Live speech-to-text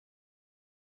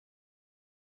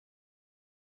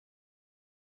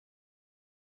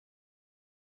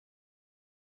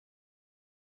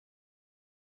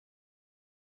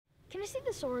Can I see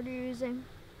the sword you're using?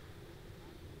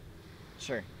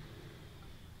 Sure.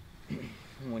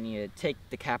 When you take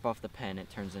the cap off the pen, it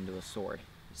turns into a sword.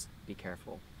 Just be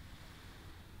careful.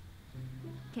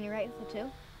 Can you write with it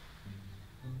too?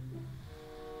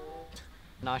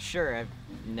 Not sure. I've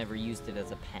never used it as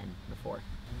a pen before.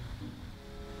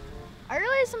 Are you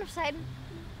really so excited?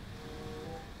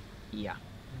 Yeah.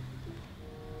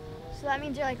 So that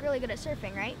means you're like really good at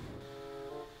surfing, right?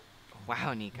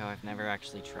 Wow, Nico, I've never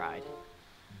actually tried.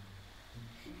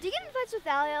 Do you get in fights with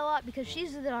Thalia a lot? Because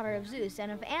she's the daughter of Zeus,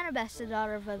 and if Annabeth's the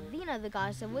daughter of Athena, the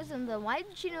goddess of wisdom, then why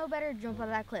did she know better to jump out of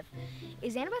that cliff?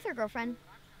 Is Annabeth her girlfriend?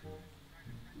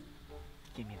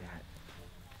 Give me that.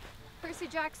 Percy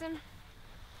Jackson,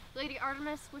 Lady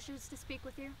Artemis wishes to speak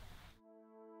with you.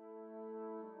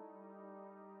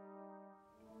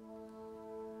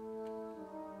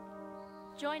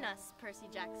 Join us, Percy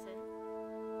Jackson.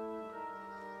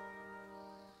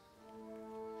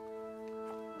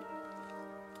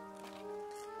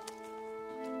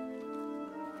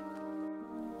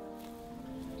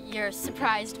 You're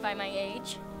surprised by my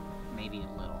age? Maybe a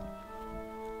little.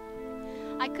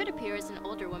 I could appear as an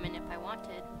older woman if I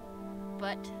wanted,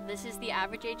 but this is the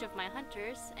average age of my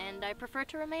hunters, and I prefer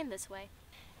to remain this way.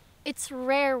 It's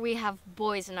rare we have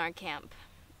boys in our camp.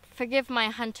 Forgive my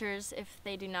hunters if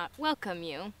they do not welcome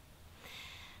you.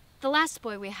 The last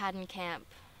boy we had in camp,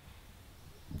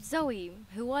 Zoe,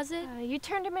 who was it? You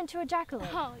turned him into a jackalope.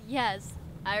 Oh, yes,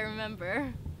 I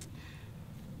remember.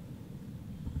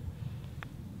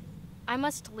 I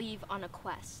must leave on a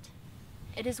quest.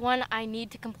 It is one I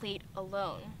need to complete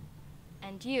alone.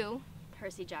 And you,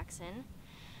 Percy Jackson,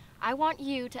 I want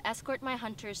you to escort my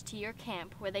hunters to your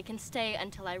camp where they can stay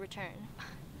until I return.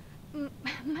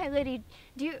 My lady,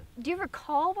 do you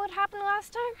recall what happened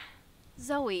last time?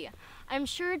 Zoe, I'm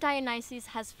sure Dionysus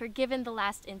has forgiven the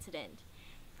last incident.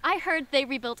 I heard they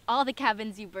rebuilt all the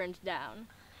cabins you burned down.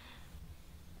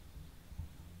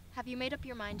 Have you made up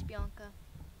your mind, Bianca?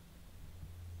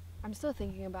 I'm still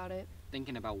thinking about it.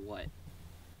 Thinking about what?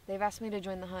 They've asked me to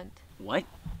join the hunt. What?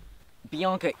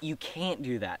 Bianca, you can't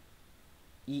do that.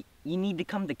 You need to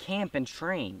come to camp and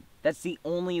train. That's the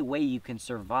only way you can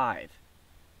survive.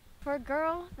 For a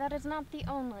girl, that is not the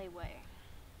only way.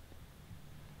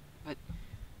 But,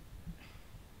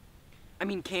 I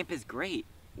mean, camp is great.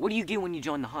 What do you get when you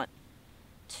join the hunt?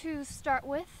 To start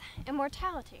with,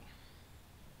 immortality.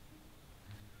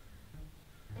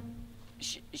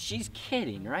 She's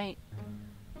kidding, right?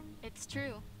 It's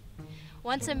true.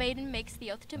 Once a maiden makes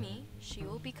the oath to me, she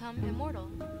will become immortal.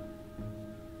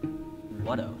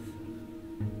 What oath?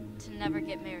 To never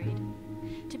get married.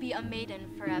 To be a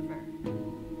maiden forever.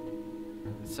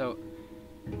 So,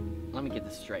 let me get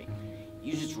this straight.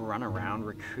 You just run around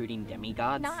recruiting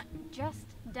demigods? Not just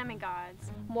demigods.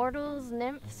 Mortals,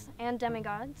 nymphs, and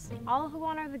demigods. All who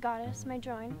honor the goddess may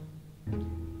join.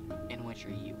 And which are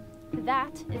you?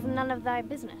 That is none of thy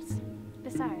business.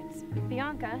 Besides,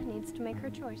 Bianca needs to make her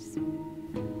choice.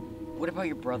 What about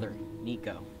your brother,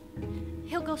 Nico?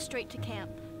 He'll go straight to camp.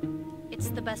 It's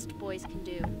the best boys can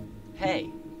do.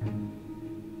 Hey!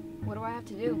 What do I have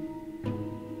to do?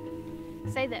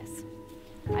 Say this.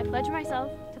 I pledge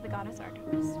myself to the goddess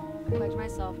Artemis. I pledge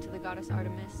myself to the goddess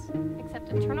Artemis.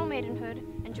 Accept eternal maidenhood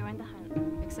and join the hunt.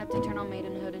 Accept eternal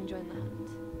maidenhood and join the hunt.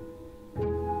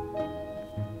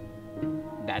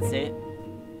 That's it?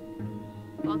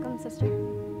 Welcome, sister.